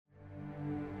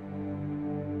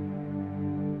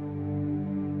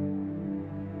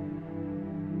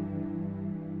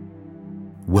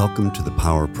Welcome to the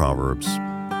Power of Proverbs.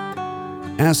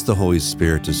 Ask the Holy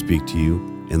Spirit to speak to you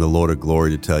and the Lord of glory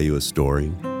to tell you a story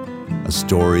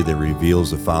that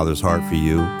reveals the Father's heart for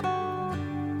you.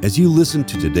 As you listen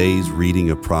to today's reading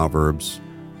of Proverbs,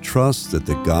 trust that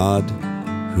the God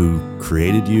who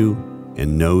created you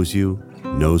and knows you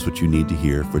knows what you need to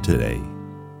hear for today.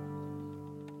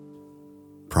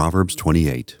 Proverbs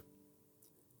 28.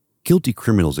 Guilty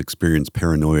criminals experience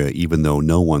paranoia even though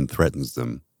no one threatens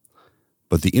them.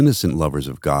 But the innocent lovers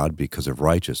of God, because of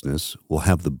righteousness, will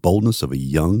have the boldness of a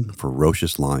young,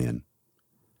 ferocious lion.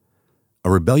 A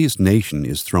rebellious nation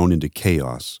is thrown into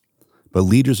chaos, but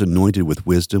leaders anointed with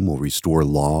wisdom will restore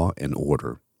law and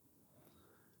order.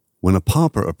 When a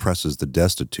pauper oppresses the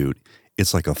destitute,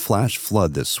 it's like a flash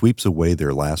flood that sweeps away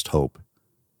their last hope.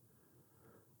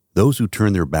 Those who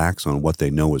turn their backs on what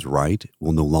they know is right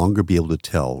will no longer be able to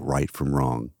tell right from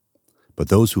wrong, but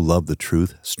those who love the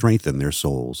truth strengthen their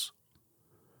souls.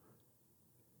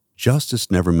 Justice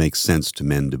never makes sense to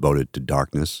men devoted to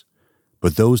darkness,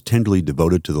 but those tenderly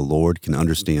devoted to the Lord can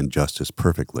understand justice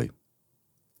perfectly.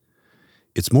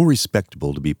 It's more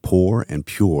respectable to be poor and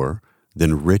pure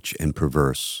than rich and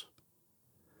perverse.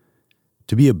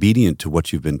 To be obedient to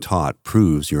what you've been taught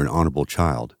proves you're an honorable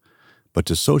child, but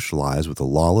to socialize with the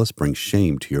lawless brings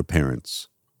shame to your parents.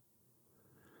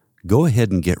 Go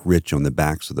ahead and get rich on the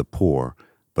backs of the poor,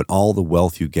 but all the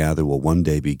wealth you gather will one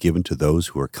day be given to those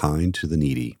who are kind to the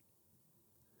needy.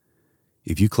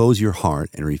 If you close your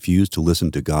heart and refuse to listen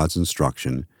to God's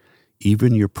instruction,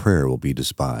 even your prayer will be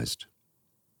despised.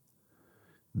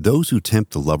 Those who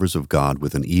tempt the lovers of God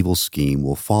with an evil scheme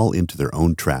will fall into their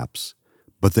own traps,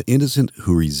 but the innocent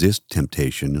who resist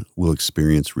temptation will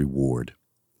experience reward.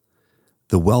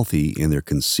 The wealthy in their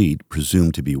conceit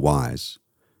presume to be wise,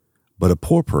 but a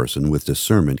poor person with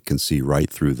discernment can see right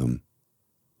through them.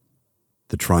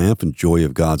 The triumphant joy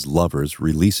of God's lovers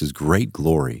releases great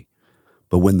glory,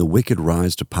 but when the wicked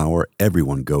rise to power,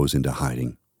 everyone goes into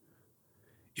hiding.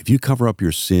 If you cover up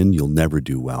your sin, you'll never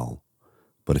do well.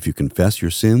 But if you confess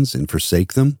your sins and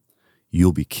forsake them,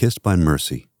 you'll be kissed by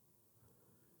mercy.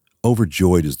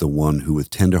 Overjoyed is the one who with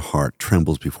tender heart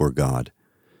trembles before God,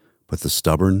 but the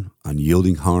stubborn,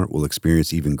 unyielding heart will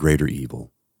experience even greater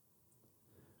evil.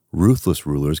 Ruthless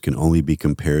rulers can only be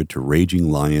compared to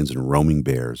raging lions and roaming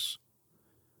bears.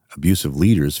 Abusive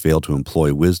leaders fail to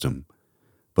employ wisdom,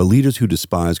 but leaders who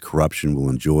despise corruption will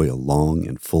enjoy a long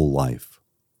and full life.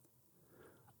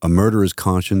 A murderer's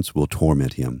conscience will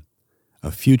torment him,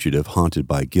 a fugitive haunted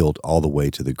by guilt all the way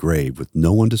to the grave with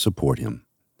no one to support him.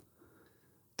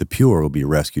 The pure will be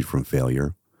rescued from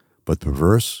failure, but the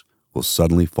perverse will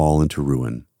suddenly fall into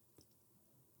ruin.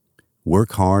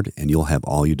 Work hard and you'll have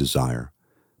all you desire,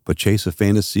 but chase a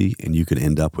fantasy and you could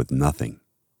end up with nothing.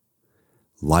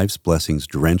 Life's blessings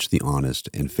drench the honest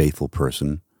and faithful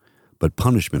person, but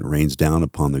punishment rains down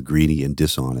upon the greedy and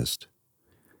dishonest.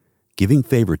 Giving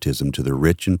favoritism to the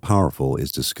rich and powerful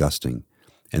is disgusting,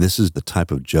 and this is the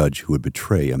type of judge who would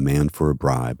betray a man for a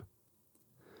bribe.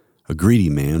 A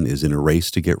greedy man is in a race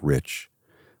to get rich,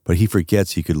 but he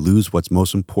forgets he could lose what's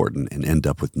most important and end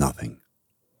up with nothing.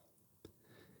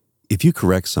 If you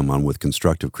correct someone with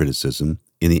constructive criticism,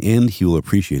 in the end he will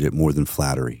appreciate it more than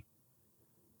flattery.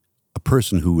 A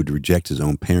person who would reject his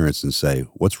own parents and say,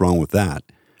 "What's wrong with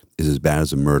that?" is as bad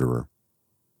as a murderer.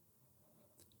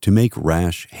 To make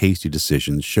rash, hasty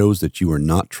decisions shows that you are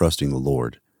not trusting the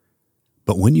Lord.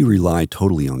 But when you rely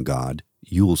totally on God,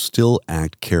 you will still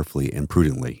act carefully and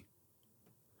prudently.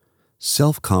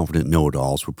 Self-confident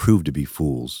know-it-alls will prove to be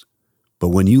fools, but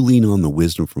when you lean on the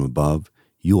wisdom from above,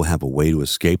 you will have a way to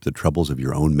escape the troubles of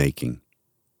your own making.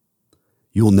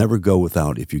 You will never go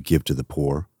without if you give to the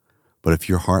poor, but if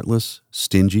you're heartless,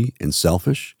 stingy, and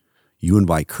selfish, you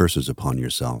invite curses upon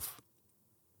yourself.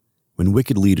 When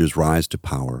wicked leaders rise to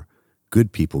power,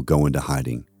 good people go into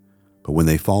hiding. But when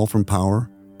they fall from power,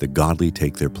 the godly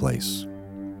take their place.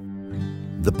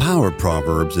 The power of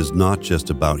Proverbs is not just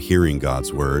about hearing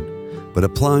God's word, but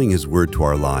applying His word to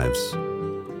our lives.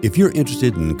 If you're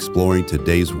interested in exploring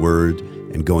today's word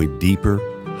and going deeper,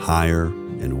 higher,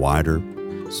 and wider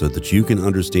so that you can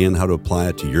understand how to apply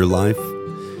it to your life,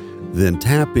 then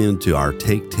tap into our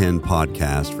Take 10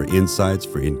 podcast for insights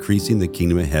for increasing the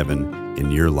kingdom of heaven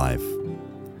in your life.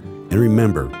 And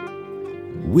remember,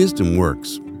 wisdom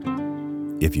works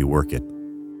if you work it.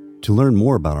 To learn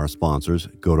more about our sponsors,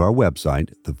 go to our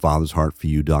website,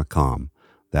 thefathersheartforyou.com.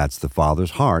 That's the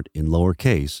Father's Heart in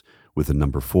lowercase with a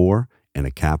number 4 and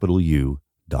a capital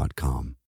U.com.